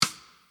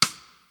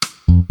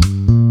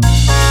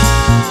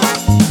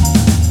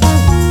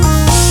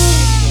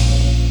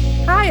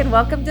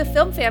Welcome to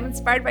Film Fam,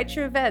 inspired by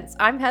true events.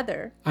 I'm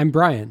Heather. I'm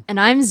Brian. And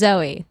I'm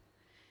Zoe.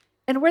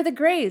 And we're the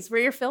Grays.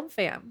 We're your Film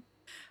Fam.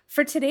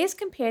 For today's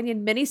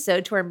companion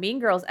mini-sode to our Mean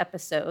Girls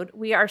episode,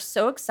 we are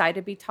so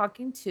excited to be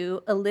talking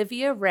to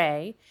Olivia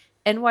Ray,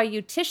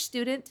 NYU Tisch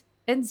student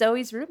and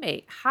Zoe's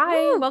roommate.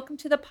 Hi, Woo. Welcome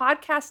to the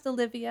podcast,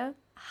 Olivia.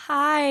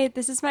 Hi,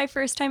 this is my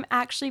first time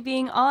actually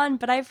being on,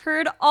 but I've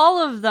heard all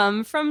of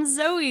them from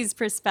Zoe's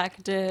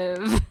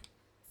perspective.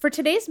 For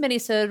today's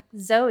mini-sode,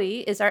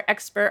 Zoe is our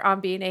expert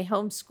on being a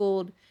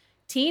homeschooled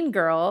teen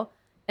girl,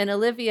 and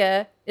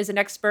Olivia is an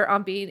expert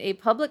on being a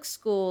public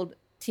schooled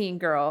teen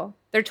girl.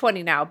 They're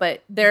 20 now,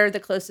 but they're the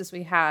closest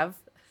we have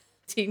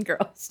teen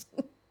girls.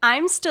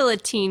 I'm still a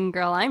teen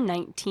girl. I'm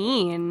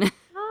 19.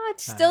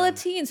 It's still a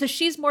teen, so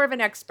she's more of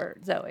an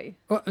expert, Zoe.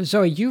 Well,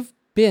 Zoe, you've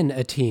been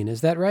a teen, is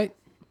that right?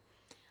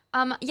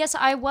 Yes,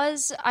 I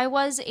was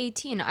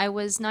 18. I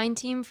was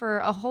 19 for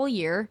a whole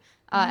year.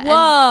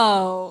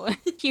 Whoa,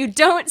 you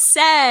don't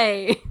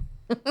say.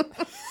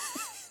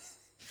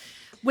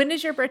 When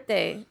is your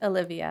birthday,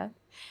 Olivia?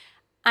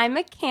 I'm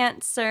a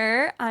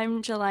Cancer.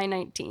 I'm July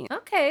 19th.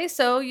 Okay,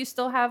 so you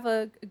still have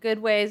a good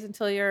ways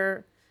until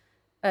you're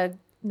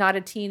not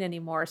a teen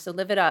anymore, so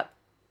live it up.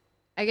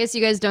 I guess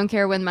you guys don't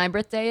care when my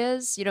birthday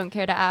is? You don't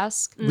care to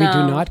ask? We do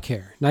not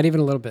care, not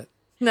even a little bit.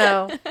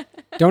 No.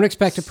 Don't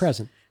expect a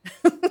present,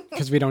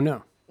 because we don't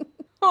know.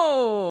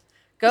 Oh.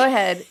 Go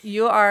ahead.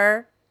 You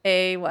are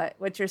a what?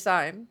 What's your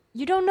sign?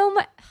 You don't know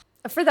my...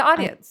 For the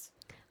audience.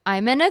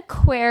 I'm an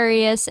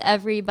Aquarius,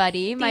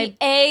 everybody. The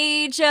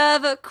age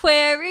of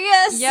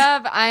Aquarius.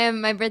 Yeah, I am.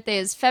 My birthday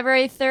is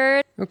February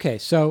 3rd. Okay,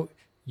 so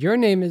your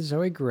name is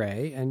Zoe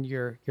Gray, and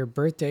your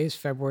birthday is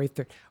February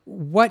 3rd.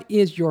 What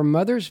is your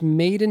mother's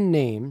maiden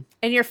name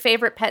And your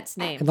favorite pet's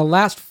name? and the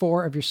last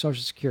four of your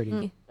social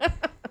security?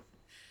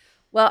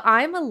 Well,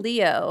 I'm a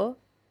Leo,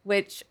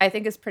 which I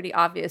think is pretty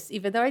obvious.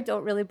 Even though I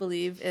don't really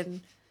believe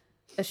in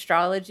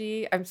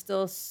astrology, I'm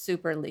still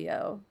super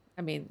Leo.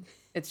 I mean,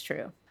 it's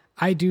true.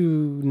 I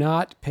do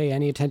not pay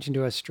any attention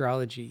to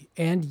astrology,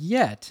 and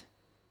yet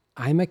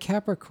I'm a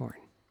Capricorn.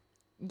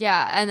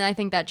 Yeah, and I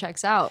think that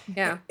checks out.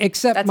 Yeah.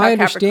 Except That's my how Capricorns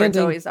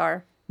understanding, always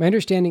are. my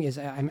understanding is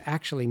I'm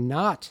actually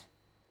not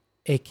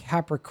a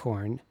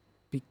Capricorn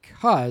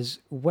because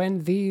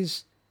when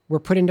these were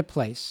put into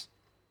place,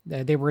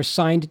 they were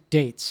assigned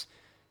dates.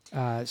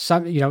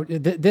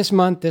 This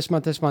month.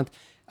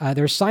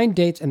 They're assigned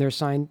dates and they're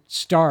assigned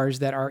stars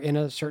that are in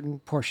a certain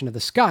portion of the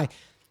sky.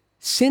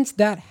 Since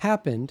that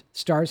happened,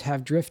 stars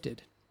have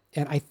drifted,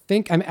 and I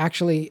think I'm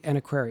actually an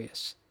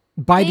Aquarius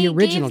by the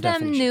original They gave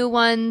them definition. new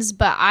ones,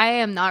 but I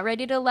am not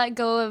ready to let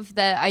go of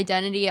the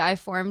identity I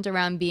formed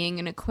around being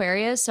an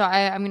Aquarius. So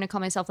I'm going to call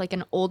myself like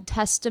an Old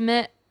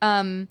Testament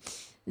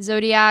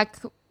zodiac.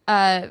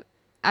 I'm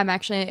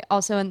actually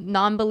also a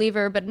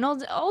non-believer, but an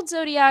old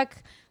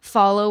zodiac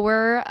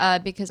follower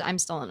because I'm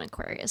still an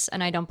Aquarius,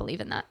 and I don't believe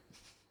in that.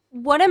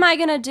 What am I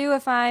going to do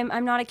if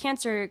I'm not a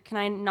Cancer? Can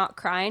I not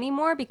cry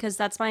anymore? Because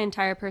that's my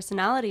entire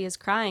personality is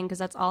crying, because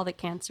that's all that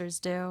Cancers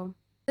do.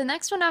 The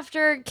next one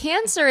after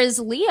Cancer is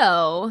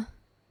Leo.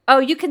 Oh,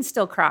 you can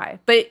still cry,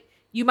 but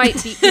you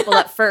might beat people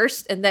up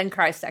first and then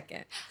cry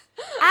second.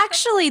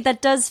 Actually,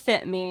 that does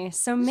fit me.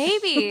 So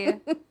maybe.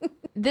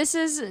 This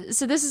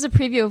is a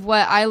preview of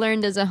what I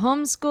learned as a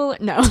homeschooler.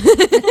 No.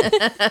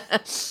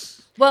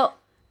 Well,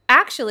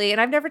 actually, and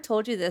I've never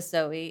told you this,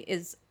 Zoe,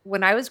 is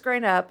when I was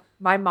growing up,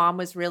 my mom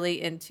was really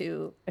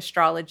into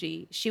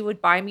astrology. She would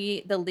buy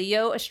me the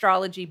Leo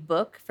astrology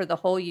book for the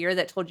whole year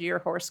that told you your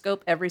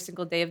horoscope every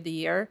single day of the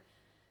year.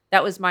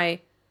 That was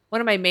one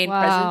of my main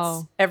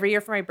presents every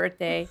year for my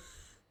birthday.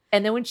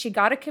 And then when she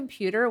got a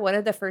computer, one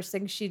of the first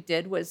things she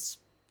did was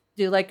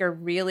do like a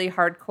really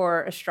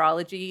hardcore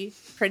astrology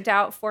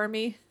printout for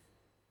me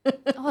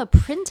Oh, a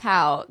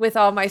printout. with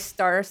all my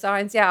star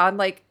signs. Yeah, on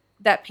like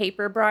that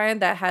paper, Brian,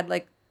 that had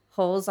like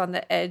holes on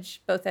the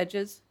edge, both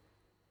edges.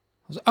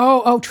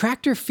 Oh,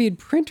 tractor feed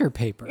printer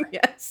paper.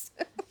 Yes.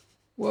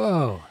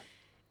 Whoa.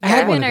 I Yeah.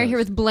 had one And of are here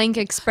those with blank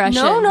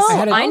expressions. No, I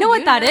had a- I know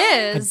what that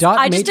A is. dot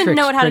I just didn't matrix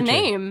know it had a printer.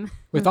 name.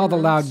 with all the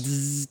loud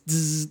zzz,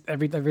 zzz,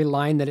 every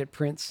line that it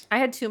prints. I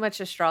had too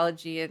much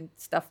astrology and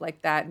stuff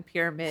like that, and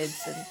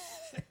pyramids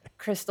and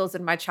crystals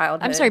in my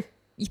childhood. I'm sorry.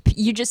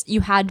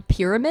 You had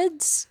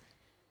pyramids?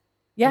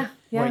 Yeah,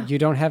 yeah. What, you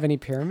don't have any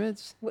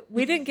pyramids?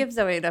 We didn't give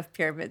Zoe enough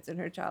pyramids in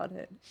her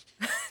childhood.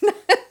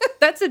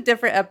 That's a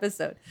different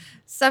episode.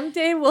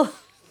 Someday we'll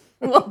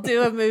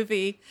do a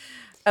movie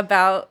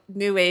about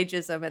New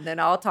Ageism, and then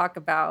I'll talk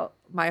about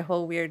my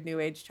whole weird New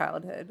Age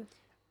childhood.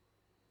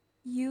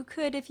 You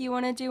could, if you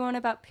want to do one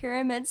about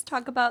pyramids,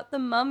 talk about The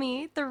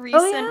Mummy, the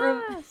recent...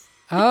 yes.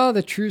 Oh,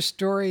 the true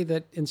story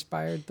that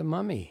inspired The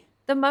Mummy.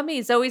 The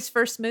Mummy, Zoe's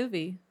first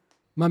movie.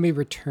 Mummy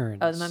Returns.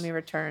 Oh, The Mummy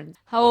Returns.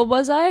 How old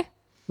was I?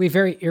 We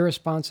very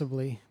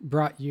irresponsibly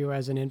brought you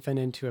as an infant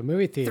into a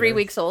movie theater. 3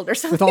 weeks old or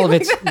something. With all of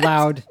like its that.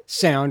 loud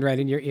sound right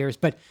in your ears,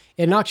 but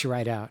it knocks you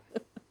right out.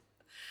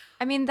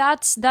 I mean,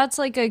 that's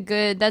like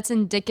that's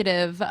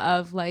indicative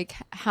of like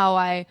how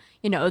I,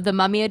 The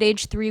Mummy at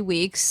age 3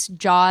 weeks,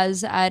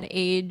 Jaws at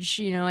age,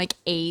 like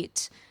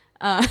 8,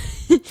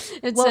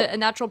 It's Well- a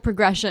natural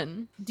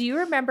progression. Do you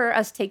remember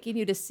us taking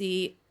you to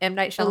see M.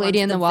 Night Shyamalan's Lady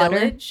in the Water?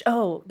 Village?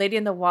 Oh, Lady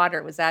in the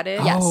Water. Was that it?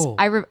 Oh.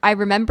 Yes, I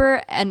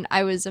remember, and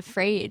I was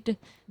afraid.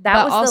 That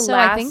but was the also,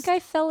 last- I think I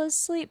fell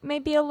asleep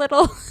maybe a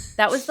little.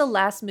 That was the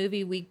last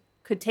movie we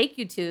could take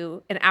you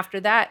to. And after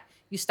that,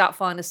 you stopped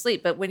falling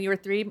asleep. But when you were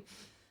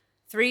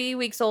three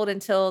weeks old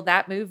until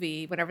that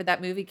movie, whenever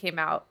that movie came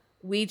out,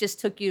 we just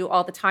took you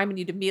all the time and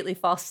you'd immediately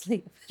fall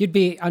asleep. You'd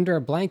be under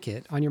a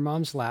blanket on your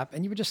mom's lap,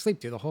 and you would just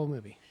sleep through the whole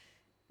movie.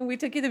 And we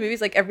took you to the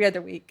movies like every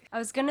other week. I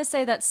was gonna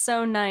say that's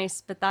so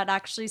nice, but that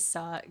actually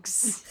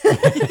sucks.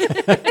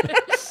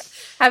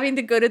 Having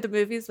to go to the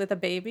movies with a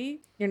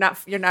baby, you're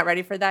not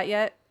ready for that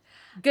yet.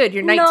 Good,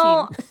 you're 19.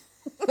 No,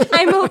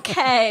 I'm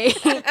okay.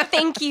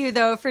 Thank you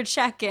though for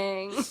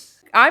checking.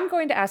 I'm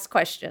going to ask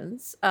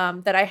questions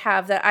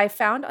that I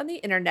found on the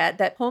internet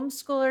that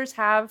homeschoolers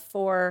have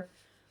for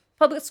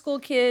public school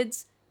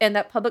kids and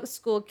that public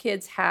school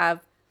kids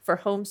have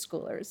for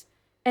homeschoolers.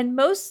 And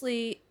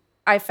mostly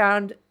I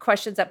found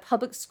questions that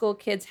public school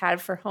kids had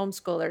for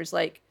homeschoolers,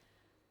 like,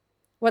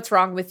 what's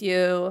wrong with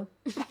you?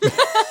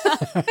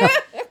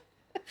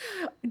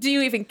 Do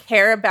you even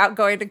care about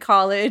going to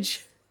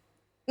college?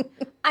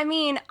 I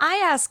mean, I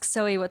ask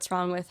Zoe what's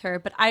wrong with her,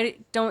 but I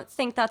don't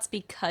think that's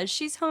because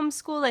she's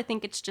homeschooled. I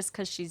think it's just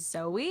because she's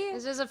Zoe.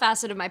 This is a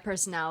facet of my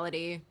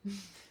personality.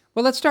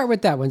 Well, let's start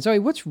with that one. Zoe,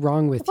 what's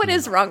wrong with What you?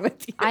 is wrong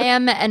with you? I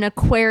am an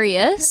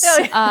Aquarius.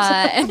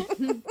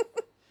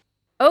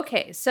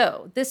 Okay,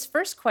 so this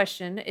first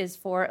question is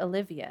for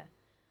Olivia.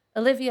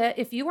 Olivia,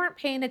 if you weren't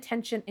paying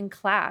attention in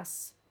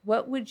class,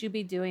 what would you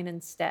be doing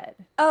instead?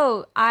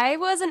 Oh, I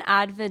was an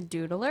avid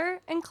doodler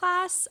in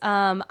class.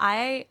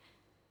 I,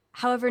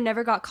 however,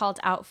 never got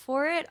called out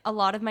for it. A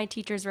lot of my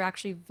teachers were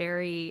actually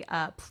very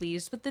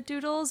pleased with the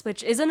doodles,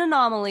 which is an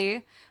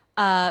anomaly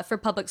for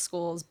public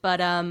schools. But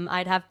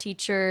I'd have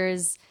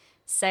teachers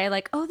say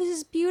like, "Oh, this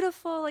is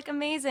beautiful, like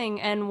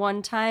amazing." And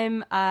one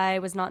time I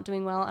was not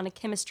doing well on a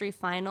chemistry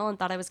final and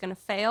thought I was going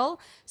to fail.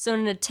 So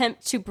in an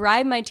attempt to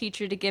bribe my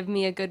teacher to give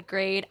me a good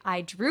grade,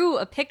 I drew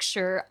a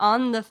picture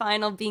on the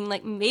final being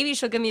like, maybe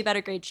she'll give me a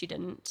better grade. She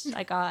didn't.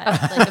 I got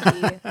like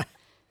a B.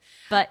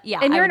 But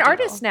yeah. And I you're an would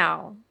artist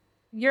doodle.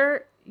 now.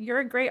 You're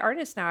a great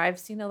artist now. I've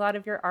seen a lot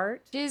of your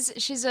art.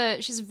 She's a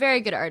very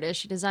good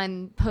artist. She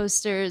designed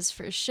posters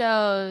for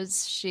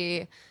shows.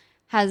 She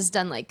has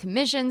done like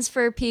commissions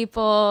for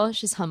people.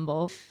 She's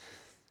humble.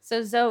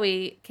 So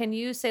Zoe, can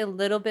you say a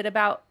little bit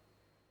about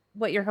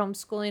what your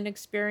homeschooling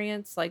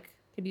experience like?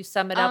 Can you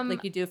sum it up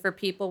like you do for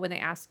people when they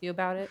ask you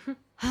about it?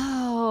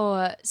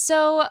 Oh,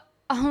 so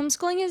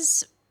homeschooling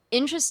is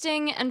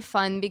interesting and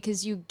fun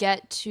because you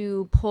get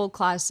to pull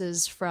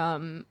classes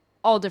from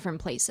all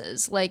different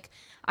places. Like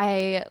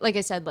I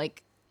said,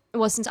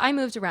 well, since I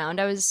moved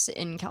around, I was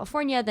in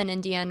California, then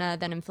Indiana,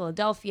 then in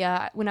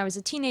Philadelphia. When I was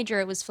a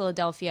teenager, it was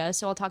Philadelphia.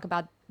 So I'll talk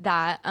about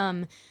that.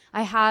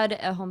 I had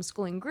a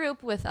homeschooling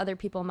group with other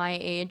people my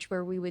age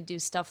where we would do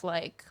stuff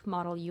like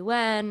Model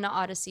UN,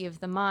 Odyssey of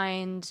the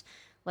Mind,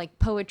 like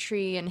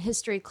poetry and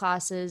history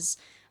classes.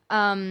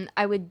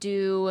 I would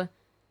do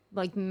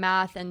like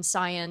math and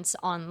science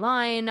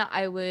online.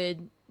 I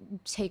would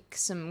take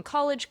some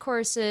college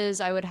courses.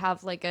 I would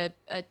have like a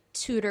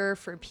tutor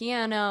for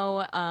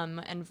piano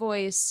and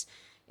voice.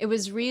 It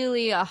was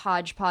really a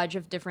hodgepodge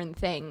of different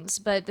things.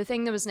 But the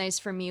thing that was nice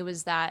for me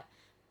was that,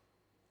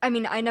 I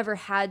mean, I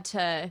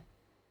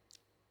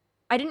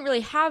didn't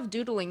really have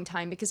doodling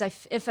time because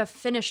if I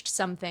finished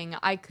something,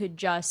 I could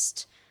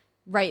just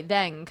right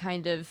then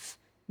kind of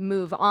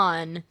move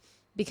on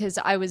because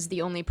I was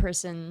the only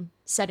person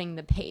setting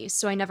the pace.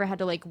 So I never had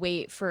to like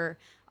wait for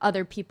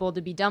other people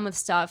to be done with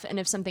stuff. And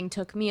if something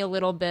took me a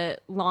little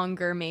bit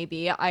longer,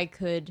 maybe I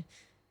could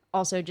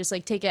also just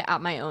like take it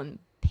at my own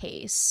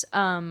pace,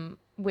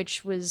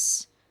 which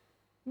was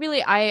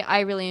really,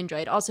 I really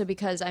enjoyed. Also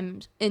because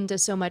I'm into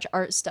so much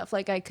art stuff,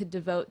 like I could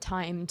devote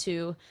time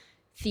to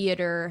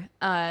theater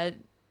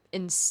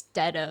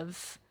instead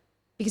of,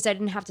 because I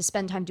didn't have to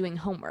spend time doing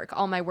homework.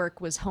 All my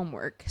work was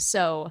homework.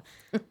 So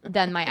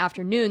then my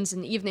afternoons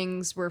and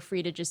evenings were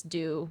free to just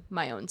do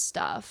my own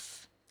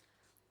stuff.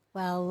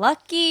 Well,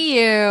 lucky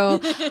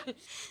you.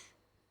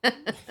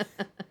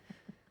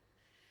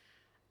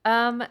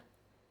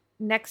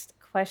 Next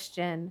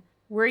question.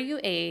 Were you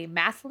a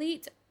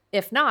mathlete?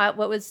 If not,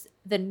 what was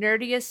the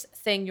nerdiest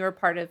thing you were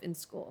part of in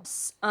school?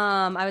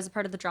 I was a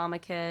part of the Drama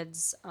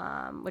Kids,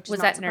 which Was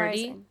is that not nerdy?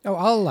 surprising. Oh,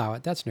 I'll allow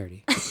it. That's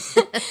nerdy.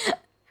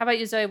 How about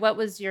you, Zoe? What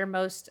was your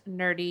most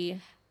nerdy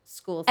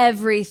school thing?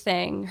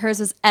 Everything. Hers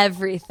was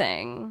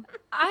everything.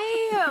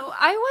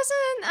 I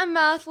wasn't a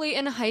mathlete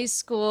in high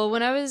school.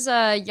 When I was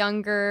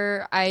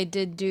younger, I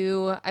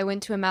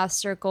went to a math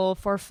circle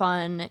for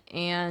fun,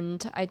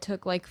 and I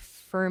took like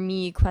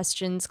Fermi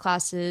questions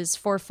classes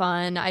for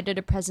fun. I did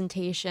a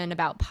presentation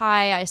about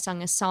pi. I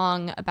sung a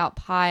song about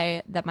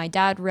pi that my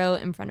dad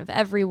wrote in front of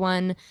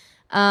everyone.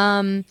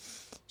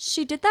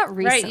 She did that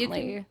Right, you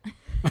recently.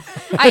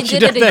 I She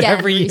did it does that again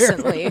every year.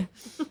 recently.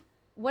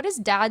 What is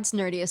Dad's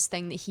nerdiest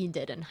thing that he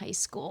did in high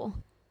school?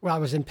 Well, I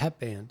was in pep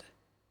band.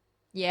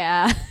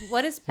 Yeah.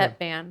 What is pep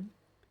band?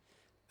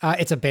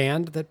 It's a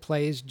band that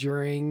plays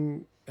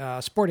during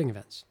sporting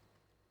events.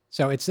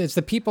 So it's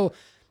the people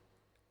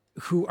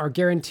who are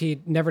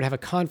guaranteed never to have a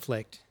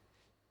conflict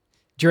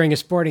during a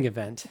sporting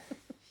event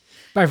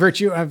by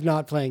virtue of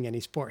not playing any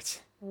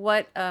sports.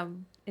 What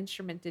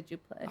instrument did you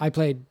play? I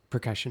played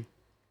percussion,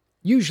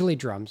 usually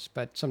drums,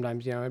 but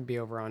sometimes it'd be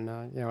over on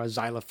a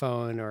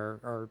xylophone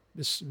or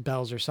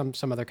bells or some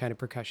other kind of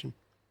percussion.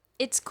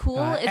 It's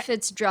cool if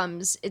it's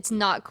drums. It's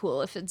not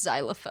cool if it's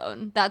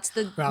xylophone. That's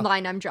the Well-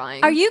 line I'm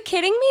drawing. Are you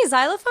kidding me?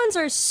 Xylophones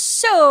are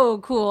so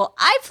cool.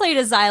 I played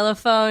a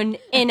xylophone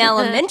in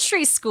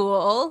elementary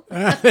school.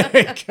 There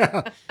you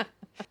go.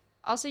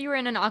 Also, you were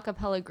in an a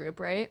cappella group,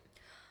 right?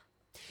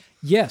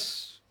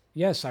 Yes,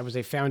 I was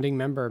a founding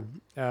member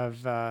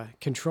of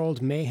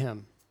Controlled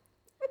Mayhem.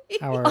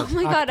 Our Oh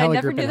my god, I a cappella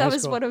never group in knew high that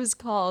was school. what it was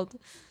called.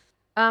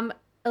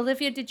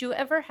 Olivia, did you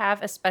ever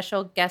have a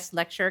special guest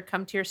lecturer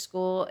come to your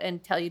school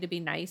and tell you to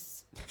be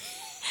nice?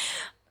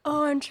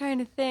 Oh, I'm trying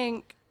to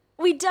think.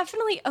 We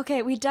definitely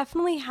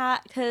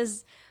had,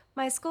 because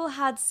my school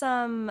had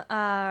some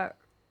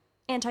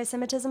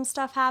anti-Semitism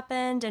stuff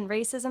happened and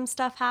racism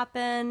stuff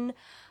happen.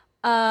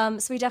 So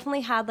we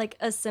definitely had like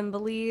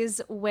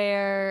assemblies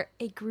where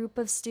a group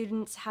of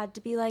students had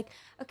to be like,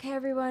 okay,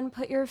 everyone,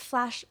 put your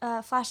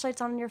flashlights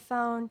on your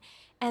phone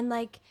and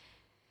like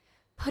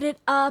put it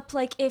up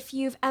like if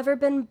you've ever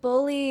been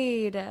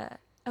bullied.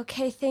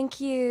 Okay,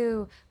 thank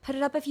you. Put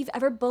it up if you've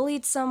ever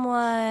bullied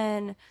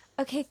someone.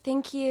 Okay,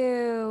 thank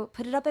you.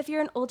 Put it up if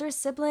you're an older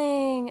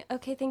sibling.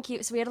 Okay, thank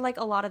you. So we had like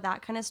a lot of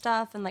that kind of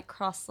stuff and like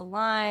cross the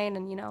line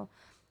and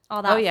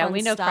all that. Oh yeah, fun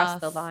we know cross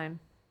stuff. the line.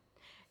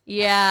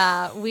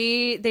 Yeah,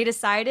 they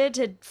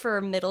decided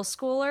for middle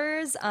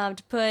schoolers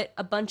to put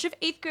a bunch of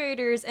 8th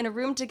graders in a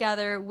room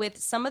together with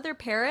some of their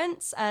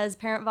parents as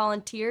parent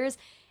volunteers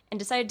and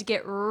decided to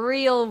get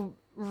real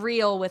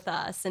with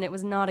us, and it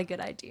was not a good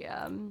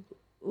idea.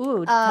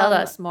 Ooh, tell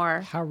us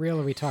more. How real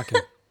are we talking?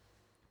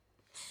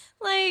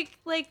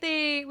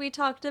 We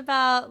talked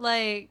about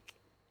like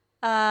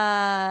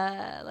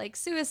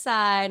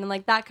suicide and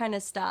like that kind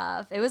of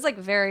stuff. It was like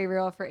very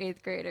real for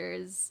 8th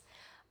graders.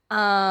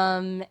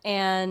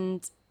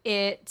 And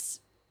it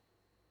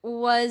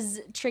was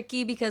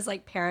tricky because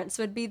like parents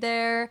would be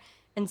there.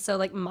 And so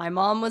like my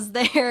mom was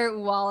there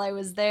while I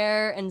was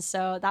there. And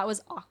so that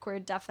was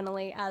awkward,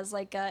 definitely, as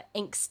like a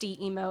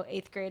angsty emo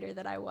 8th grader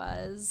that I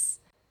was.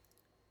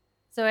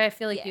 So I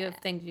feel like you Yeah. have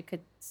things you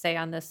could say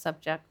on this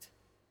subject.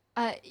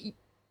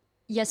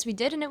 Yes, we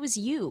did, and it was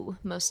you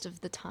most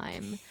of the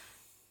time.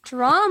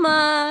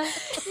 Drama.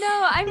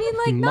 No, I mean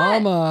like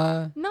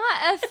Mama.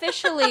 not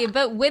officially,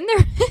 but when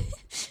there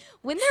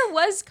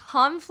was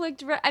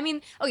conflict,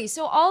 okay,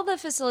 so all the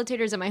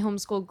facilitators at my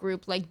homeschool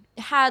group like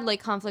had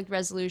like conflict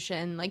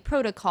resolution like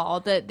protocol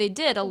that they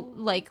did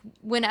like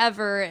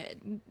whenever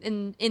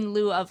in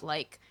lieu of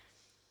like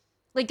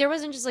there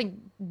wasn't just like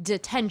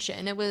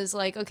detention. It was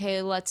like,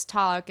 okay, let's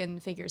talk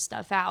and figure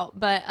stuff out.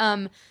 But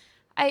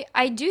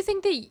I do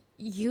think that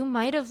you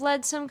might have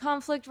led some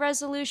conflict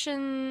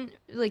resolution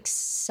like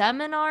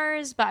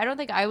seminars, but I don't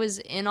think I was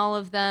in all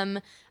of them.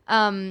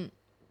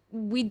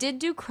 We did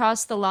do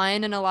cross the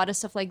line and a lot of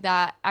stuff like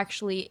that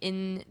actually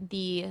in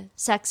the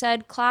sex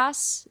ed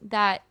class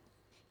that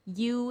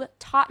you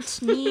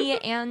taught me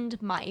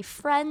and my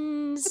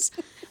friends.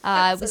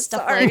 It was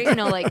stuff like,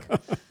 like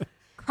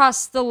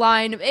cross the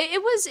line.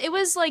 It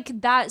was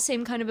like that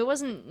same kind of, it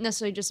wasn't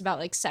necessarily just about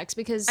like sex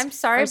because I'm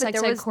sorry, our but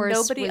sex there ed was course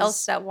nobody was-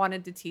 else that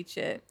wanted to teach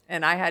it,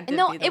 and I had to.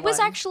 No, be the it was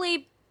one.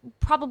 actually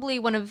probably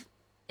one of,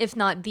 if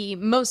not the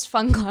most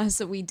fun class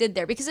that we did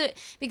there because it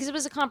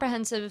was a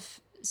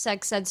comprehensive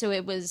sex ed. So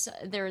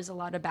there was a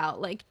lot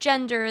about like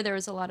gender, there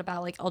was a lot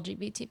about like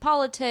LGBT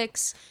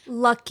politics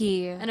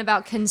Lucky. and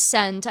about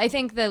consent. I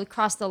think the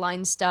cross the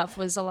line stuff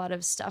was a lot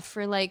of stuff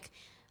for like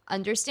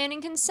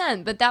understanding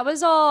consent, but that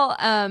was all.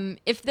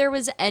 If there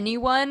was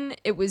anyone,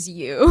 it was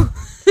you.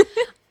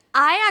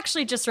 I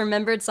actually just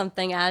remembered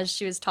something as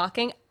she was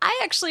talking.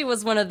 I actually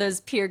was one of those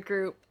peer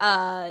group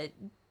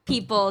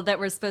people that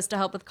were supposed to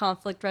help with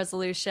conflict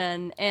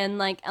resolution. In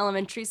like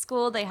elementary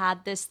school, they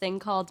had this thing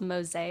called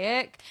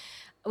Mosaic,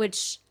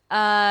 which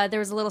there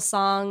was a little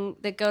song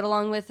that go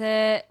along with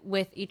it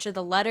with each of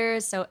the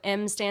letters. So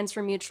M stands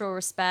for mutual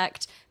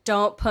respect.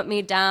 Don't put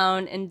me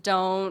down and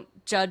don't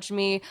judge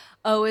me.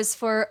 O is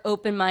for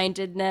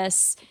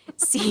open-mindedness.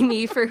 See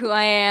me for who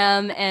I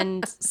am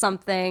and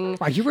something.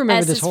 Wow, you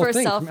remember S this is whole for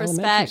thing from elementary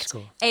self-respect.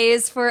 school. A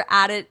is for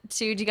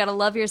attitude. You got to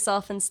love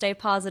yourself and stay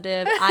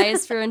positive. I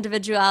is for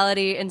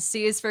individuality, and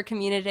C is for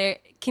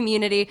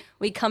community.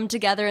 We come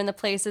together in the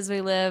places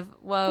we live.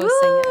 Whoa,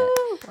 sing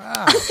it.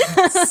 Wow.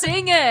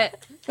 Sing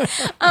it.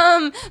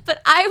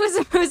 But I was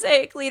a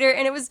Mosaic leader,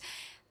 and it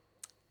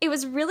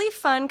was really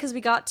fun because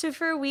we got to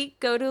for a week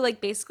go to like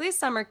basically a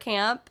summer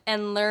camp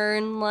and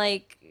learn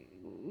like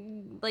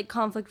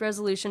conflict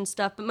resolution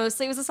stuff, but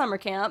mostly it was a summer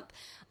camp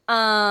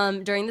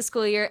during the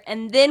school year,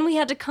 and then we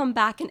had to come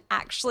back and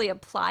actually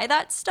apply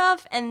that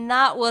stuff, and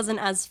that wasn't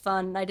as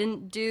fun. I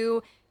didn't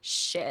do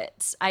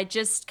shit. I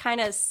just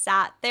kind of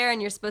sat there,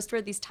 and you're supposed to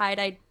wear these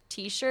tie-dye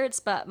t-shirts,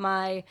 but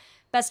my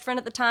best friend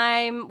at the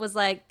time was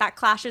like, that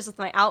clashes with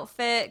my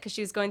outfit because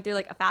she was going through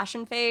like a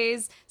fashion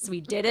phase, so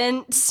we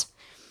didn't.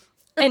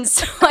 And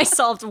so I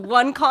solved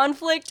one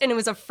conflict, and it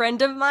was a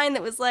friend of mine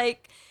that was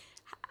like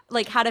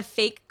had a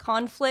fake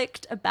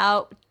conflict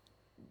about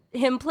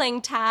him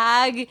playing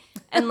tag,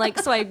 and like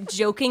so I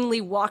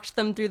jokingly walked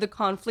them through the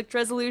conflict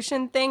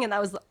resolution thing, and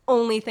that was the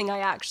only thing I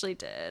actually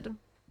did.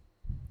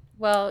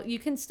 Well, you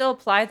can still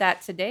apply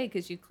that today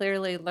because you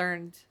clearly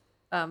learned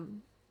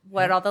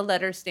what all the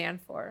letters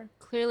stand for.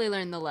 Clearly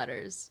learned the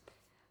letters.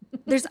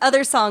 There's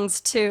other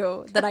songs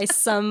too that I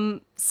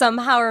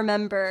somehow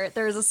remember.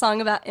 There was a song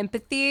about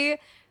empathy.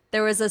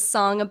 There was a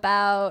song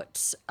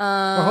about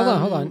Well,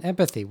 hold on.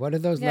 Empathy. What do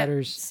those Yeah,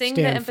 letters sing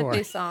the stand for?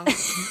 empathy song.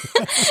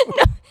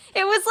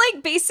 It was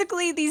like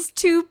basically these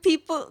two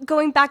people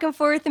going back and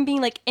forth and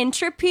being like,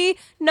 entropy,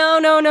 no,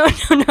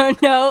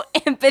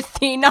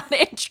 empathy, not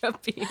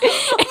entropy.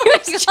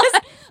 It was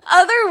just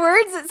other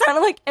words that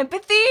sounded like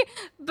empathy,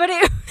 but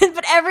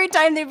every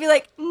time they'd be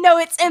like, no,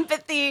 it's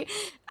empathy.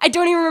 I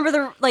don't even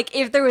remember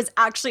if there was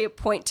actually a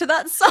point to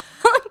that song.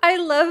 I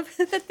love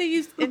that they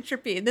used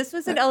entropy. This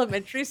was in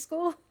elementary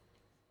school.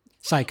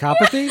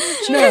 Psychopathy?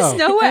 Do you guys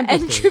know what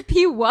empathy.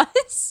 entropy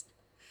was?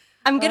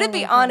 I'm gonna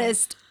be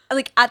honest.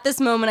 Like at this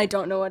moment, I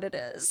don't know what it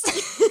is.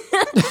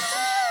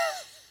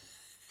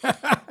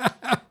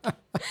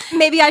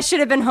 Maybe I should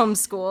have been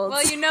homeschooled.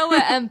 Well, you know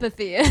what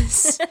empathy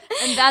is,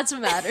 and that's what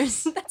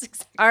matters. That's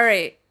exactly. All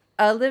right.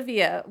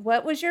 Olivia,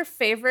 what was your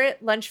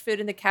favorite lunch food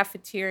in the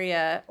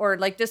cafeteria? Or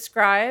like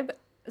describe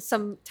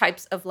some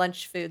types of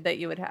lunch food that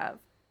you would have.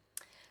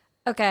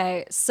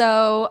 Okay,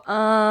 so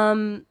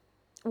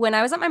when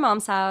I was at my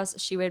mom's house,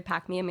 she would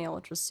pack me a meal,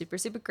 which was super,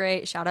 super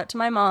great. Shout out to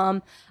my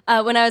mom.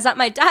 When I was at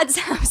my dad's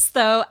house,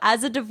 though,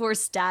 as a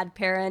divorced dad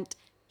parent,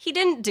 he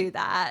didn't do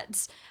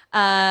that.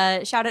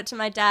 Shout out to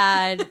my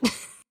dad.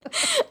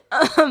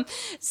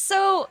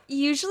 So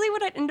usually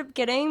what I'd end up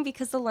getting,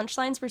 because the lunch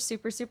lines were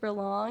super, super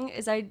long,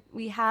 is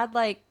we had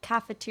like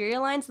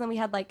cafeteria lines, and then we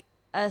had like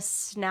a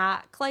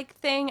snack like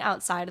thing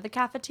outside of the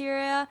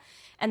cafeteria,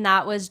 and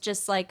that was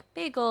just like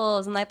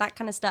bagels and like that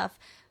kind of stuff.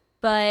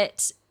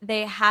 But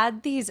they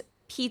had these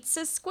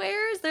pizza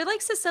squares. They're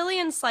like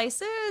Sicilian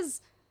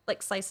slices,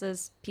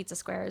 pizza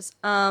squares.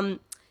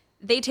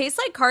 They taste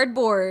like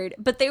cardboard,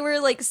 but they were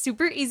like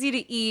super easy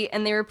to eat,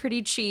 and they were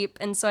pretty cheap.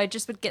 And so I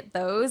just would get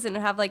those and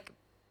have like,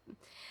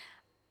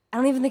 I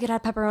don't even think it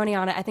had pepperoni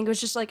on it. I think it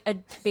was just like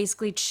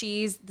basically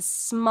cheese, the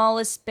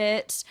smallest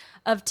bit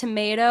of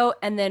tomato,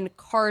 and then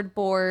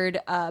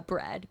cardboard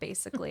bread,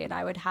 basically. And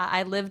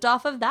I lived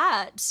off of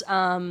that.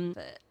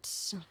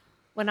 But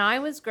When I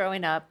was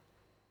growing up,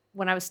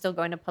 when I was still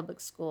going to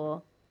public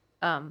school,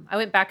 I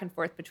went back and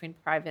forth between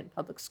private and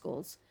public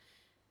schools.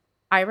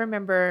 I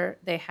remember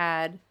they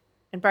had,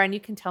 and Brian, you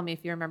can tell me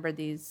if you remember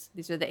these.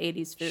 These are the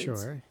 80s foods.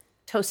 Sure.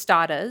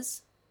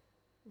 Tostadas.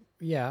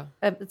 Yeah.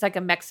 It's like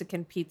a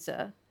Mexican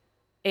pizza.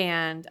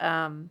 And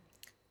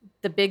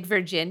the Big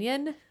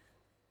Virginian,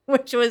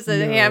 which was a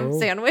ham No,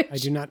 sandwich. I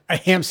do not. A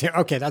ham sandwich.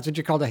 Okay, that's what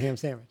you called a ham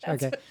sandwich.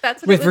 Okay.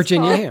 That's what With it was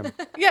Virginia called.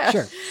 ham. Yeah,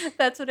 Sure.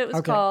 that's what it was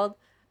Okay. called.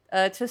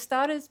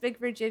 Tostadas, Big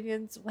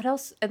Virginians. What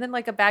else? And then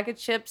like a bag of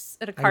chips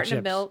and a Bag of carton of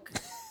chips. milk.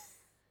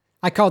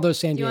 I call those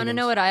San Do you want to Diegans.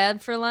 know what I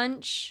had for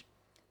lunch?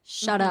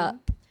 shut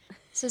up.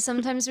 So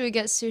sometimes we would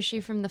get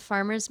sushi from the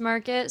farmer's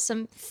market.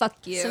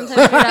 Fuck you.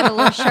 Sometimes we'd have a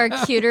little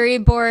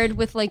charcuterie board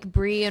with like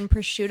brie and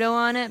prosciutto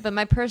on it. But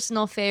my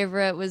personal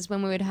favorite was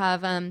when we would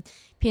have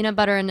peanut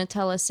butter and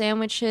Nutella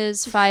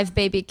sandwiches, 5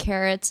 baby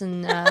carrots,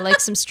 and like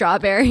some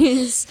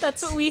strawberries.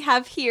 That's what we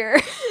have here.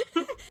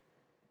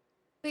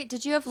 Wait,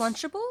 did you have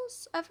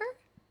Lunchables ever?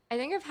 I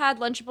think I've had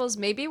Lunchables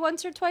maybe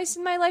once or twice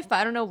in my life, but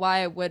I don't know why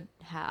I would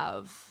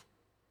have.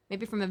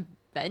 Maybe from a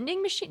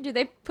vending machine? Do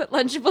they put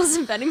Lunchables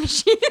in vending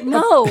machines?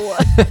 No.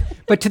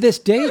 But to this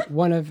date,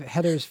 one of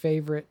Heather's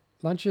favorite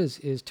lunches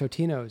is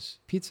Totino's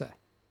pizza.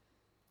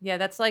 Yeah,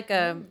 that's like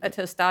a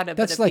tostada,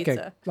 That's but a like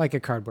pizza. a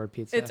cardboard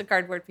pizza. It's a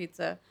cardboard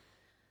pizza.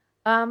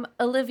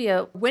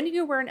 Olivia, when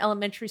you were in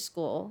elementary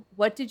school,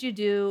 what did you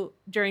do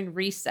during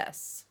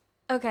recess?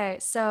 Okay,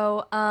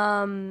 so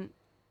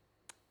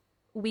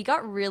we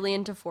got really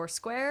into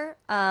Foursquare.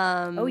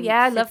 Oh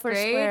yeah, I love fifth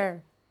grade.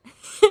 Foursquare.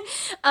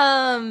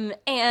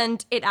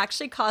 And it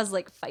actually caused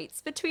like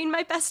fights between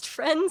my best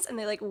friends, and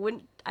they like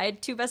wouldn't. I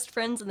had 2 best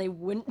friends, and they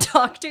wouldn't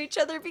talk to each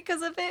other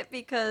because of it,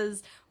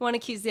 because one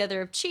accused the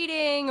other of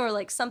cheating or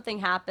like something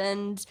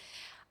happened.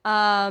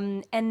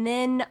 And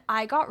then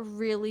I got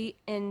really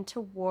into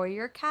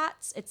Warrior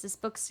Cats. It's this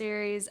book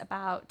series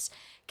about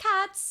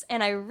cats,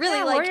 and I really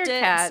Yeah, liked Warrior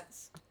it.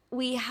 Cats.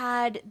 We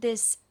had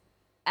this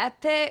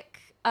epic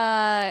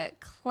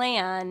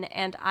clan,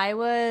 and I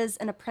was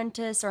an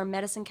apprentice or a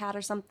medicine cat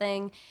or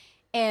something.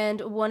 And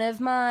one of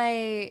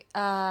my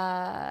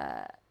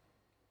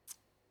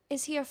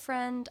is he a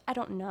friend? I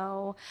don't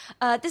know.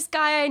 This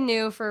guy I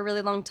knew for a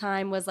really long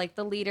time was like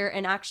the leader,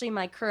 and actually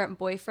my current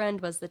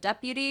boyfriend was the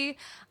deputy.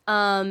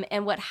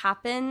 And what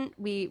happened,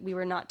 we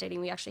were not dating.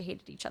 We actually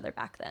hated each other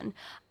back then.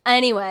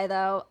 Anyway,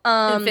 though.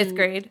 In fifth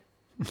grade.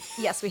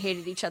 Yes, we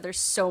hated each other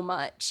so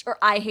much, or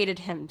I hated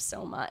him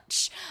so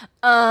much.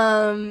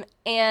 And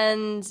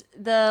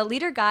the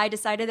leader guy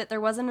decided that there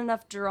wasn't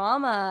enough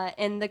drama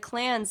in the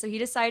clan, so he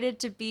decided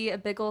to be a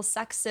big ol'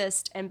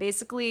 sexist and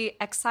basically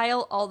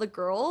exile all the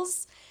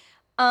girls.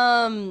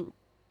 And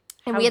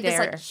How we had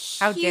dare. this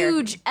How like dare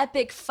huge he.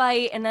 epic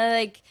fight, and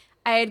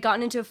I had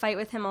gotten into a fight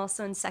with him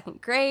also in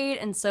second grade,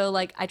 and so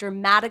like I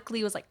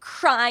dramatically was like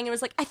crying and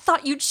was like, I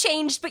thought you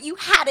changed, but you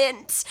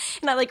hadn't,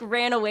 and I like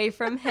ran away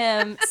from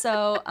him.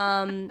 So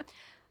a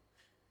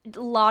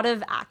lot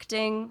of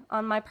acting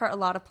on my part, a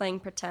lot of playing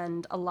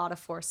pretend, a lot of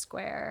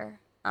Foursquare.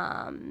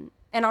 And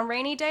on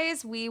rainy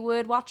days, we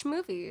would watch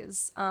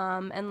movies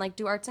and like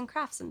do arts and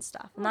crafts and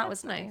stuff, and that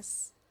was that's nice.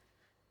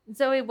 nice.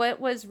 Zoe, what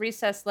was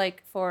recess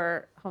like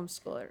for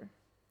homeschooling?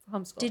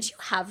 Did you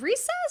have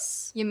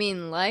recess? You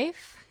mean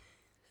life?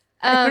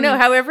 I don't know,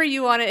 however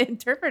you want to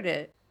interpret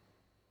it.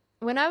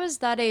 When I was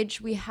that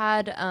age, we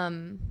had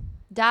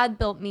Dad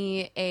built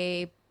me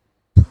a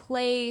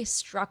play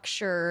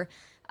structure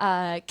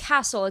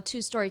castle, a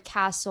 2-story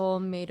castle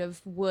made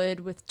of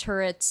wood with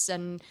turrets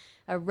and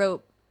a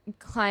rope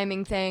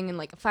climbing thing and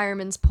like a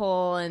fireman's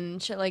pole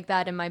and shit like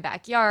that in my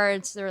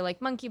backyard. So there were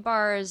like monkey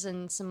bars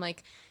and some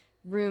like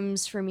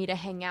rooms for me to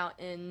hang out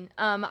in.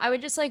 I would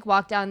just like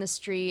walk down the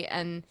street,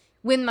 and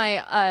when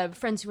my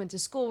friends who went to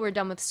school were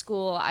done with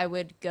school, I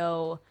would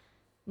go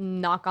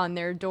knock on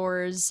their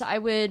doors. I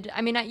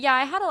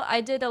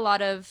did a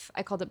lot of,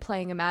 I called it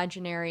playing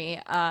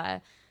imaginary,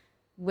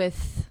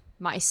 with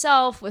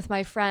myself, with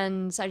my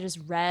friends. I just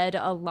read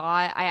a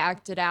lot. I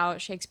acted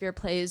out Shakespeare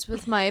plays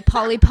with my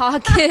Polly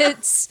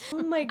Pockets.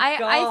 Oh my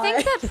god! I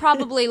think that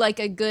probably like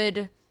a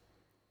good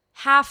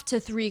half to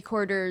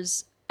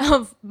 3/4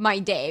 of my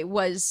day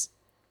was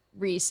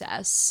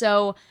recess.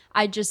 So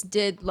I just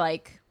did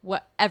like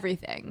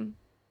everything.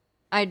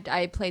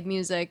 I played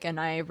music and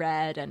I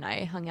read and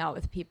I hung out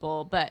with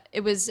people, but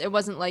it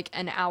wasn't like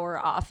an hour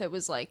off. It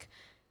was like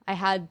I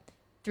had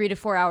 3 to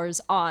 4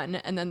 hours on,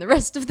 and then the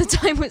rest of the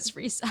time was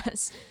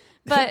recess.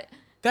 But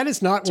that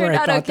is not where I turned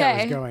thought out that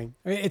was okay. going.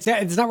 I mean,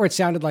 it's not where it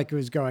sounded like it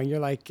was going. You're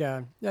like,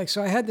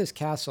 so I had this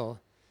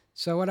castle.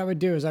 So what I would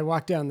do is I'd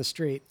walk down the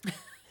street.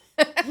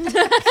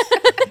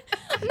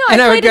 No, I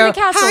played in the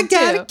castle I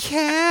got a too.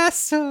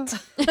 castle.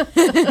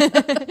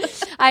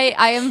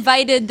 I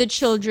invited the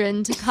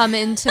children to come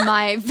into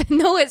my.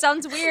 No, it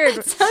sounds weird.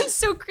 That sounds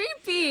so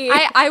creepy.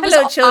 I was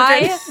Hello,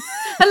 children.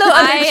 Hello,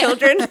 other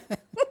children.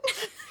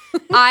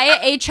 I,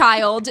 a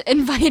child,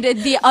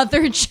 invited the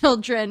other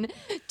children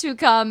to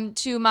come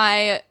to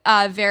my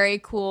very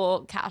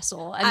cool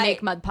castle and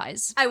make mud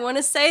pies. I want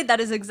to say that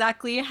is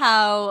exactly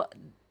how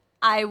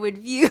I would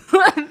view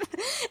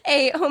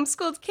a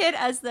homeschooled kid,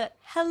 as the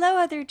hello,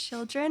 other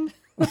children.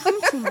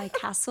 Welcome to my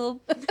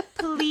castle,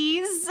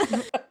 please.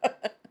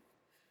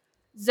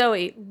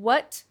 Zoe,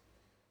 what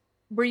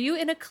were you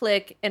in a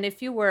clique? And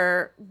if you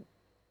were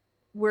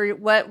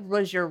what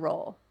was your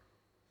role?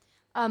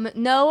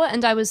 No,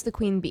 and I was the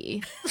queen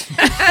bee.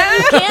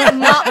 Can't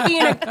not be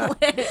in a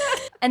clique.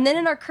 And then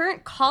in our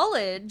current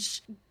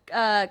college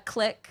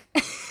clique,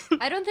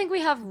 I don't think we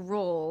have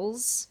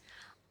roles.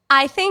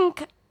 I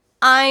think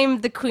I'm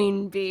the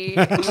queen bee.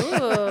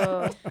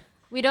 Ooh.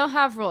 We don't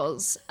have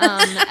roles.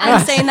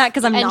 I'm saying that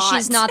because I'm and not.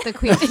 she's not the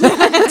queen.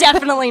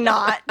 Definitely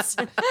not.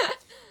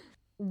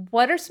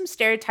 What are some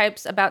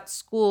stereotypes about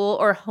school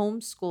or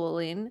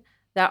homeschooling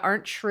that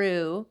aren't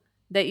true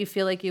that you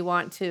feel like you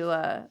want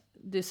to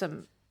do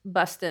some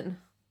busting?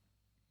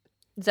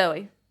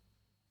 Zoe.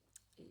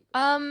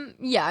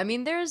 Yeah, I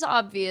mean, there's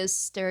obvious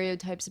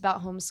stereotypes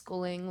about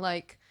homeschooling,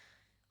 like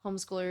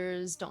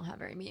homeschoolers don't have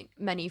very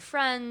many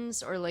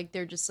friends, or like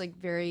they're just like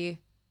very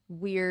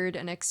weird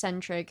and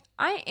eccentric.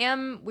 I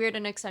am weird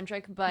and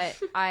eccentric, but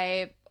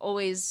I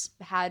always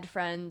had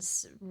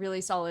friends,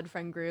 really solid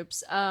friend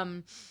groups.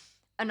 And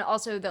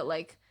also that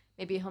like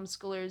maybe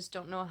homeschoolers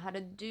don't know how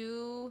to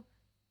do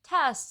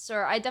tests,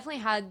 or I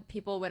definitely had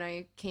people when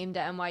I came to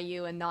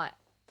NYU and not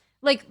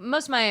like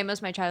most of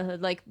my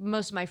childhood, like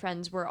most of my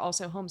friends were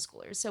also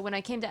homeschoolers. So when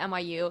I came to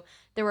NYU,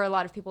 there were a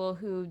lot of people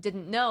who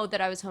didn't know that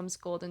I was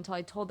homeschooled until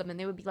I told them, and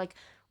they would be like,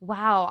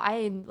 "Wow,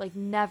 I like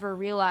never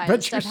realized."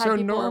 But you're I've had so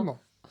people,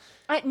 normal.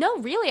 No,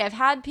 really, I've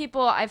had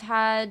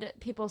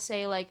people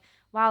say like,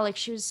 "Wow, like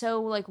she was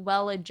so like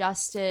well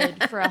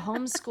adjusted for a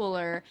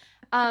homeschooler."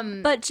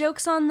 But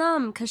joke's on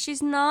them, because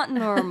she's not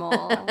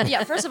normal.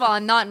 Yeah, first of all,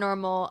 I'm not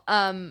normal.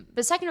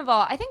 But second of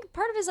all, I think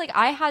part of it is like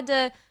I had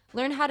to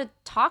learn how to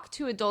talk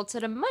to adults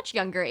at a much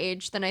younger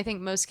age than I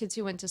think most kids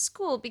who went to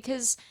school,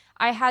 because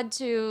I had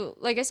to,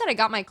 like I said, I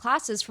got my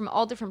classes from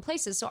all different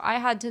places. So I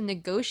had to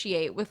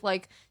negotiate with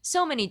like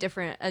so many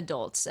different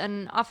adults.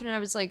 And often I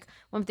was like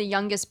one of the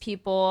youngest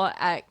people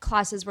at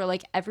classes where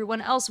like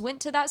everyone else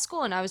went to that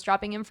school and I was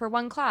dropping in for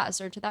one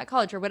class or to that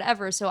college or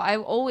whatever. So I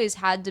always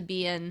had to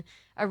be in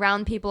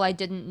around people I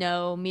didn't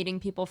know, meeting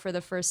people for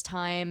the first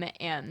time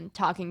and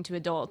talking to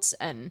adults.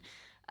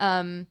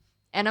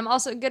 And I'm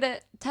also good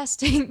at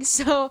testing.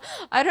 So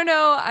I don't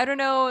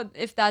know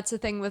if that's a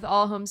thing with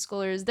all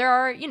homeschoolers. There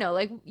are,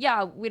 like,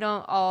 yeah, we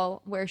don't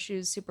all wear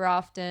shoes super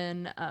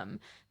often.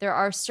 There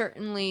are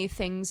certainly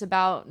things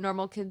about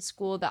normal kids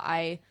school that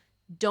I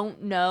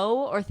don't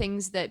know, or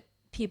things that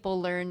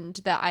people learned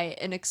that I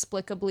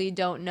inexplicably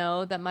don't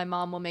know that my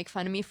mom will make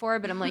fun of me for.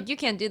 But I'm like, you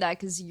can't do that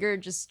because you're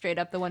just straight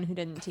up the one who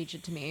didn't teach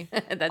it to me.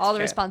 That's all the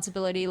true.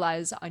 responsibility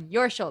lies on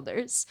your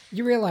shoulders.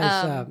 You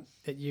realize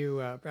that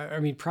you, I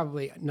mean,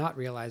 probably not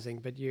realizing,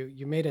 but you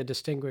made you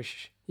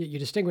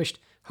distinguished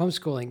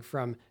homeschooling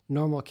from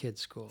normal kids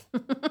school.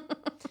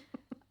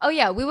 Oh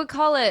yeah, we would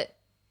call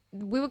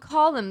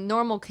them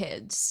normal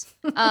kids.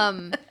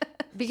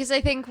 Because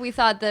I think we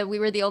thought that we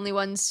were the only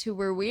ones who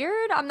were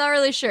weird. I'm not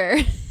really sure.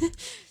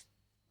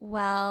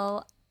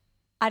 Well,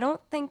 I don't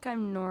think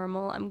I'm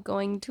normal. I'm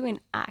going to an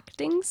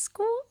acting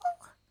school.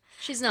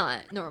 She's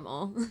not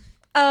normal.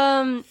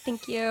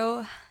 Thank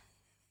you.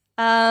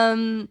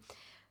 Public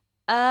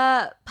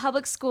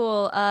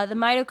school. The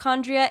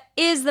mitochondria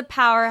is the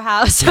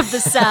powerhouse of the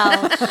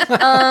cell.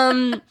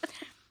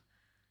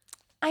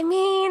 I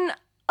mean,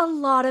 a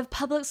lot of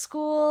public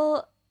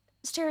school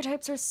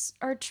stereotypes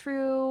are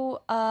true.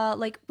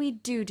 Like, we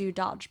do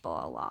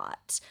dodgeball a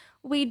lot.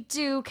 We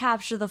do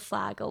capture the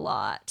flag a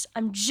lot.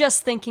 I'm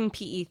just thinking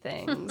PE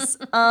things.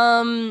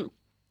 I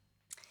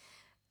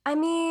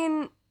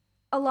mean,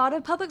 a lot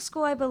of public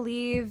school, I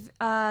believe,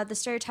 the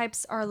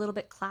stereotypes are a little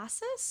bit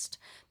classist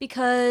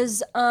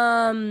because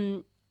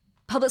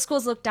public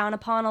schools look down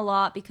upon a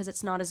lot because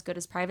it's not as good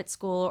as private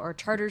school or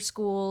charter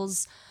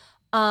schools.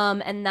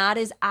 And that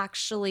is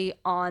actually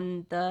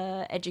on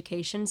the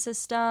education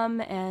system.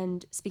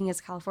 And speaking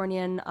as a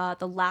Californian,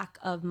 the lack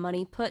of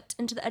money put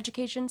into the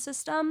education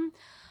system.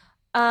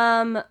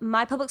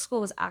 My public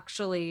school was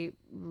actually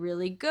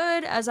really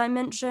good, as I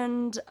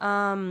mentioned.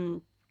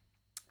 And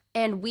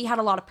we had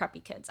a lot of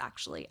preppy kids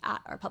actually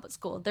at our public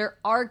school. There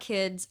are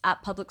kids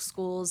at public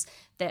schools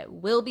that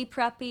will be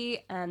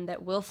preppy and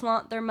that will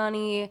flaunt their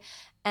money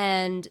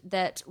and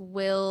that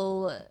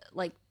will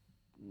like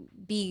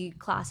be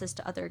classist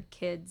to other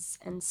kids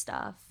and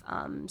stuff.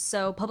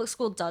 So public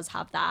school does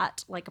have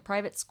that, like a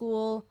private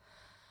school.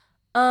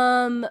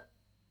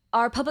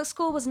 Our public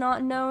school was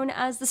not known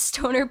as the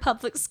stoner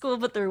public school,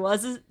 but there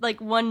was like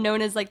one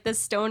known as like the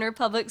stoner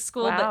public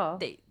school. Wow.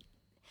 But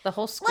The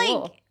whole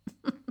school.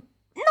 like,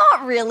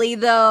 not really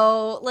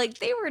though. Like,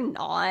 they were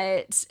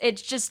not. It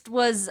just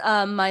was,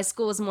 my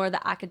school was more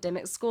the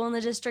academic school in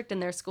the district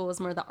and their school was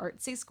more the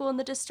artsy school in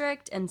the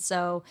district. And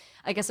so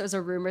I guess it was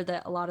a rumor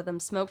that a lot of them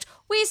smoked.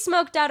 We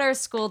smoked at our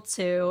school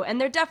too. And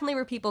there definitely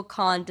were people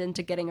conned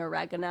into getting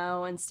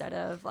oregano instead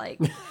of like,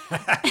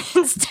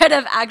 instead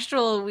of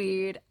actual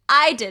weed.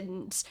 I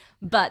didn't,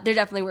 but there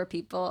definitely were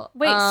people.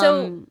 Wait,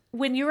 so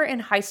when you were in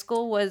high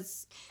school,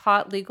 was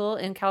pot legal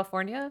in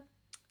California?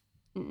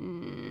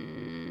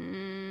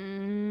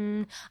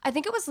 I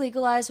think it was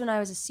legalized when I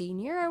was a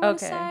senior, I want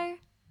to say.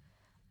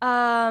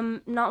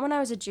 Not when I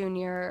was a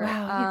junior.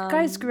 Wow, you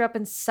guys grew up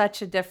in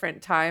such a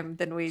different time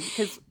than we,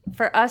 because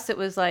for us it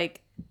was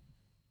like,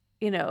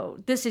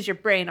 this is your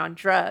brain on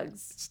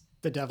drugs.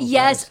 The devil.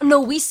 Yes. No,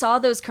 we saw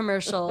those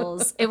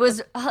commercials.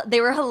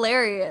 They were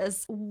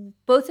hilarious.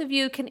 Both of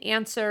you can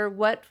answer,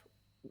 what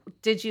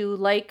did you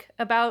like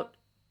about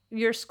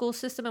your school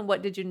system and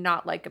what did you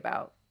not like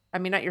about, I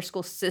mean, not your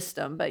school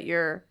system, but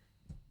your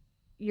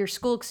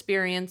school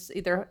experience,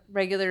 either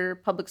regular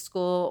public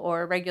school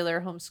or regular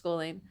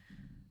homeschooling.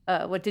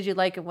 What did you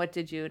like and what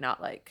did you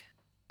not like?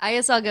 I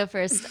guess I'll go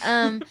first.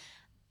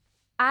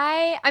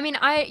 I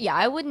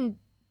wouldn't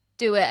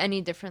do it any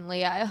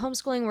differently.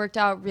 Homeschooling worked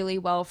out really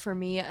well for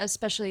me,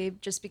 especially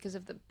just because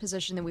of the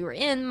position that we were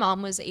in.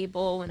 Mom was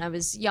able, when I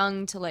was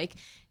young, to like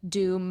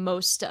do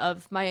most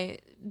of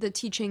the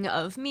teaching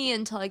of me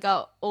until I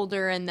got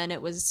older, and then it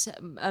was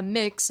a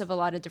mix of a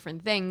lot of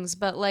different things.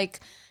 But like,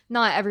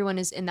 not everyone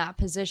is in that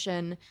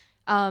position.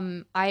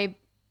 I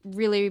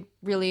really,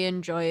 really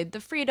enjoyed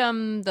the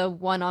freedom, the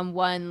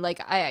one-on-one.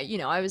 Like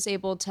I was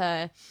able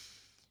to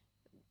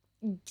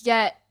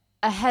get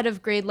ahead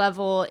of grade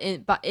level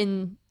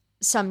in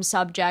some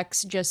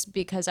subjects just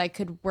because I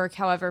could work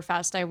however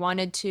fast I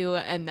wanted to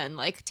and then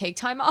like take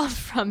time off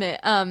from it.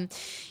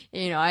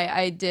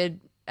 I did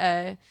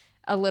a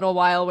little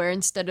while where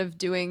instead of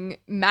doing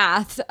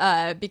math,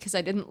 because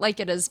I didn't like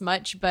it as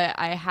much, but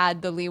I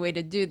had the leeway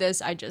to do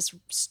this, I just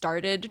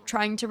started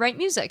trying to write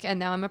music, and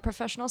now I'm a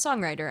professional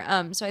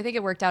songwriter. So I think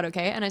it worked out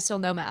okay, and I still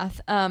know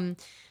math.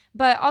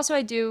 But also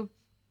I do.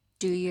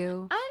 Do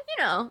you?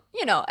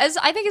 As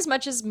I think as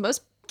much as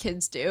most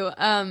kids do.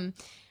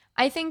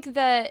 I think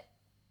that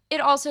it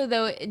also,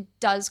 though, it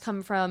does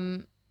come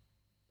from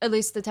at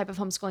least the type of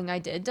homeschooling I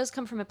did, does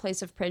come from a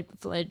place of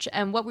privilege.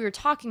 And what we were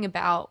talking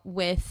about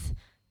with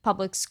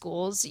public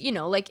schools, you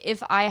know, like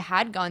if I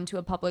had gone to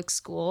a public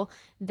school,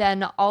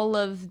 then all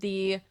of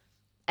the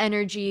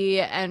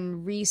energy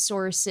and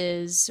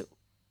resources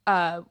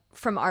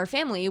from our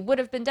family would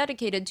have been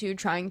dedicated to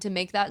trying to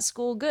make that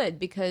school good,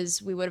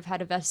 because we would have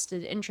had a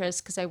vested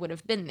interest because I would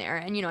have been there.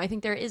 And, you know, I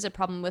think there is a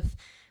problem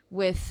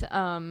with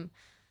I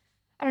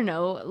don't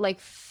know, like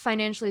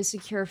financially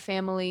secure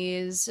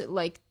families,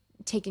 like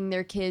taking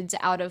their kids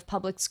out of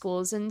public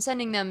schools and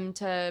sending them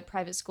to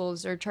private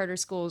schools or charter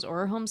schools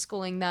or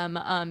homeschooling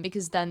them,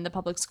 because then the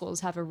public schools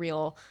have a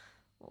real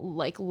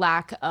like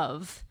lack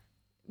of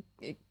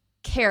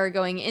care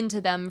going into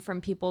them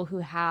from people who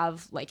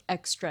have like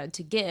extra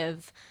to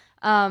give.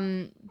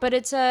 But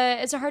it's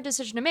a hard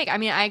decision to make. I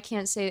mean, I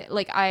can't say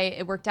like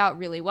it worked out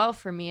really well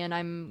for me, and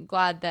I'm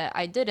glad that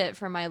I did it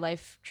for my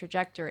life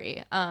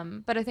trajectory.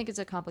 But I think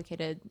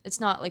it's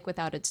not like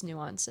without its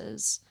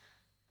nuances.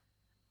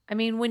 I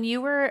mean, when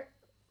you were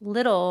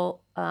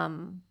little,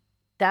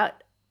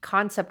 that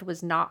concept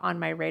was not on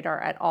my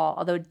radar at all,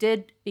 although it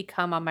did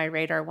become on my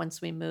radar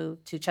once we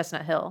moved to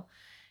Chestnut Hill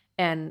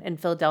and in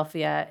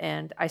Philadelphia.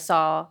 And I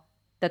saw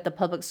that the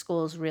public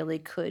schools really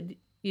could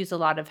use a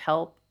lot of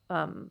help.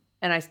 And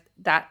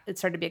it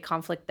started to be a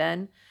conflict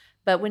then.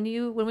 But when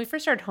we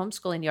first started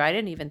homeschooling you, I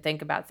didn't even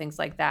think about things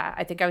like that.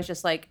 I think I was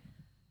just like,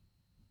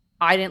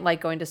 I didn't like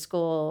going to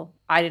school.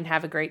 I didn't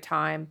have a great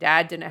time.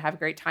 Dad didn't have a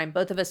great time.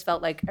 Both of us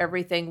felt like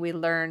everything we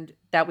learned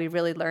we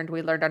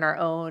learned on our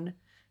own.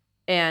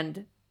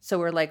 And so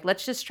we're like,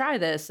 let's just try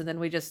this. And then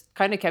we just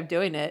kind of kept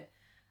doing it.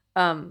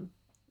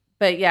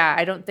 But yeah,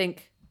 I don't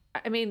think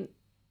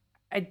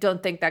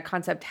that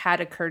concept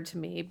had occurred to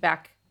me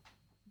back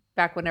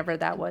whenever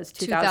that was,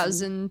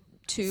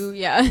 2002,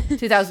 yeah.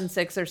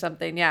 2006 or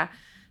something, yeah.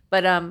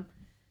 But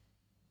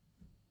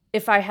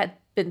if I had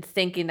been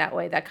thinking that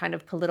way, that kind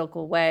of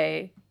political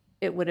way,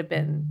 it would have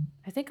been,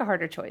 I think, a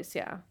harder choice,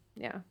 yeah.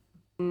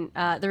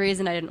 The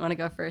reason I didn't want to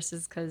go first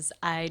is because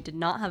I did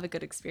not have a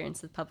good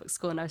experience with public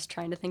school, and I was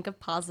trying to think of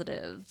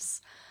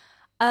positives.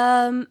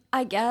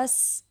 I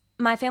guess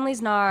my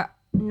family's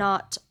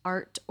not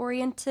art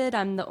oriented.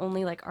 I'm the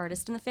only like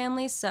artist in the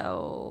family,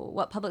 so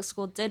what public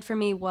school did for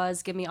me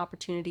was give me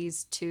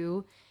opportunities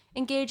to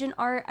engage in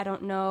art. I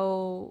don't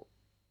know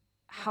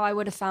how I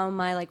would have found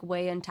my like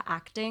way into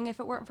acting if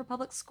it weren't for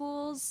public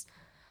schools.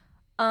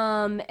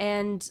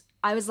 And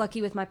I was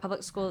lucky with my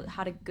public school. It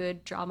had a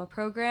good drama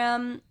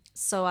program,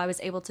 so I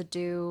was able to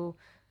do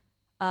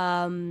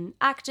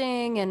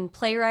acting and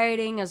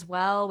playwriting as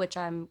well, which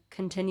I'm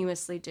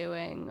continuously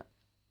doing.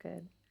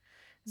 Good.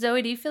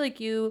 Zoe, do you feel like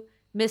you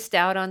missed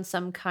out on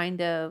some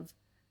kind of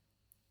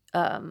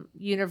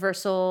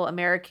universal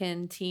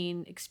American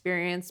teen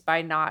experience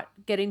by not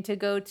getting to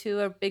go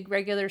to a big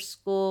regular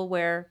school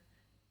where,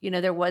 you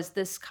know, there was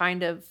this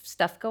kind of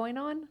stuff going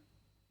on?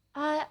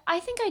 I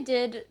think I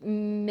did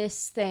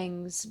miss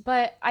things,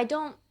 but I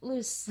don't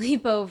lose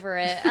sleep over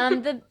it.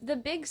 The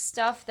big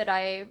stuff that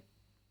I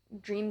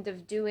dreamed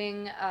of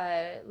doing,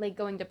 like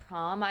going to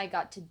prom, I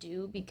got to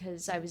do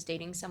because I was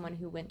dating someone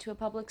who went to a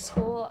public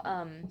school.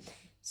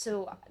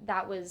 So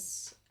I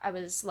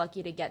was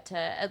lucky to get to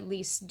at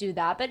least do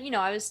that. But, you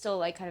know, I was still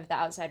like kind of the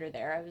outsider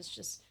there. I was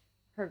just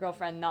her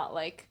girlfriend, not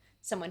like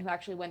someone who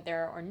actually went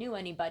there or knew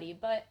anybody.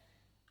 But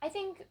I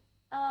think,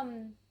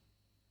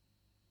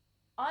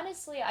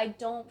 honestly, I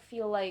don't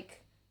feel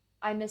like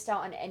I missed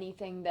out on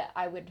anything that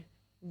I would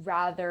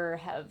rather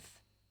have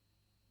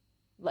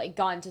like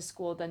gone to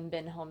school than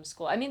been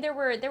homeschooled. I mean, there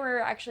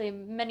were actually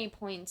many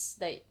points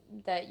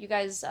that you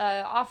guys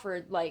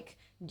offered, like,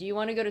 do you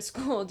want to go to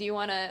school? Do you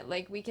want to,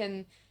 like, we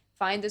can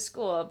find a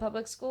school, a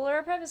public school or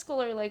a private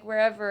school or like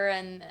wherever,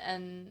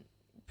 and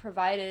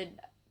provided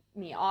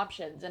me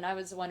options. And I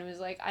was the one who was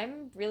like,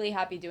 I'm really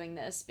happy doing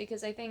this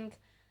because I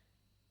think,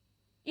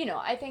 you know,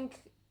 I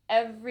think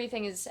every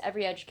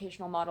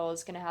educational model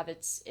is going to have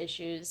its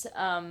issues.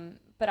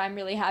 But I'm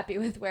really happy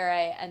with where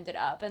I ended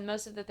up. And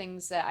most of the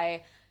things that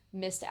I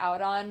missed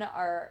out on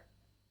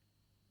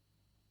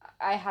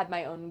I had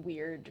my own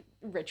weird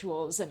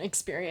rituals and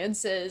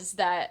experiences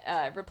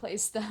that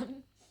replaced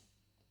them.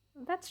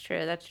 That's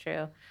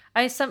true.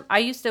 I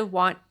used to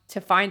want to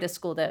find a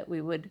school that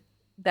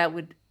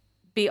would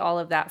be all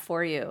of that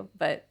for you,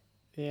 but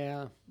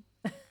yeah.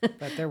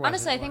 But there wasn't.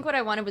 Honestly, I think what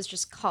I wanted was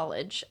just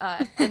college,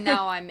 and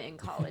now I'm in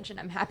college and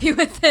I'm happy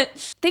with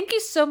it. Thank you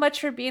so much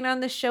for being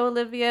on the show,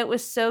 Olivia. It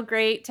was so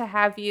great to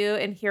have you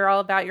and hear all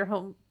about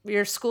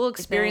your school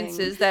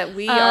experiences that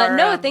we are.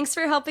 No, thanks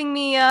for helping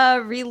me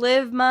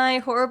relive my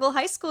horrible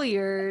high school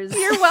years.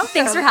 You're welcome.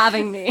 Thanks for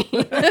having me.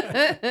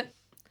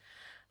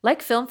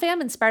 Like Film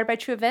Fam, inspired by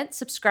true events,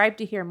 subscribe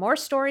to hear more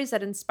stories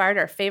that inspired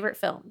our favorite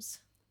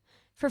films.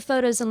 For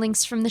photos and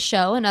links from the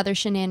show and other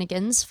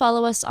shenanigans,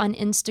 follow us on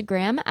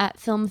Instagram at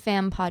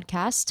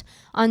FilmFamPodcast,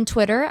 on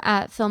Twitter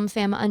at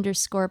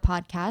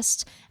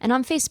FilmFam_podcast, and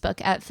on Facebook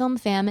at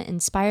FilmFam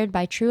Inspired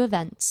by True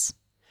Events.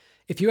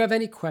 If you have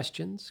any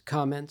questions,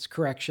 comments,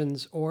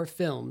 corrections, or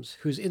films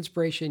whose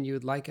inspiration you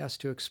would like us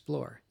to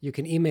explore, you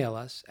can email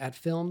us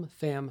at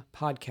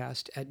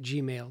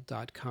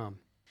filmfampodcast@gmail.com.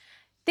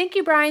 Thank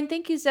you, Brian.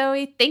 Thank you,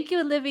 Zoe. Thank you,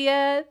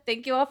 Olivia.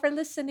 Thank you all for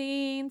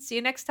listening. See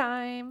you next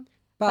time.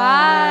 Bye.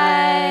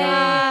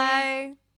 Bye.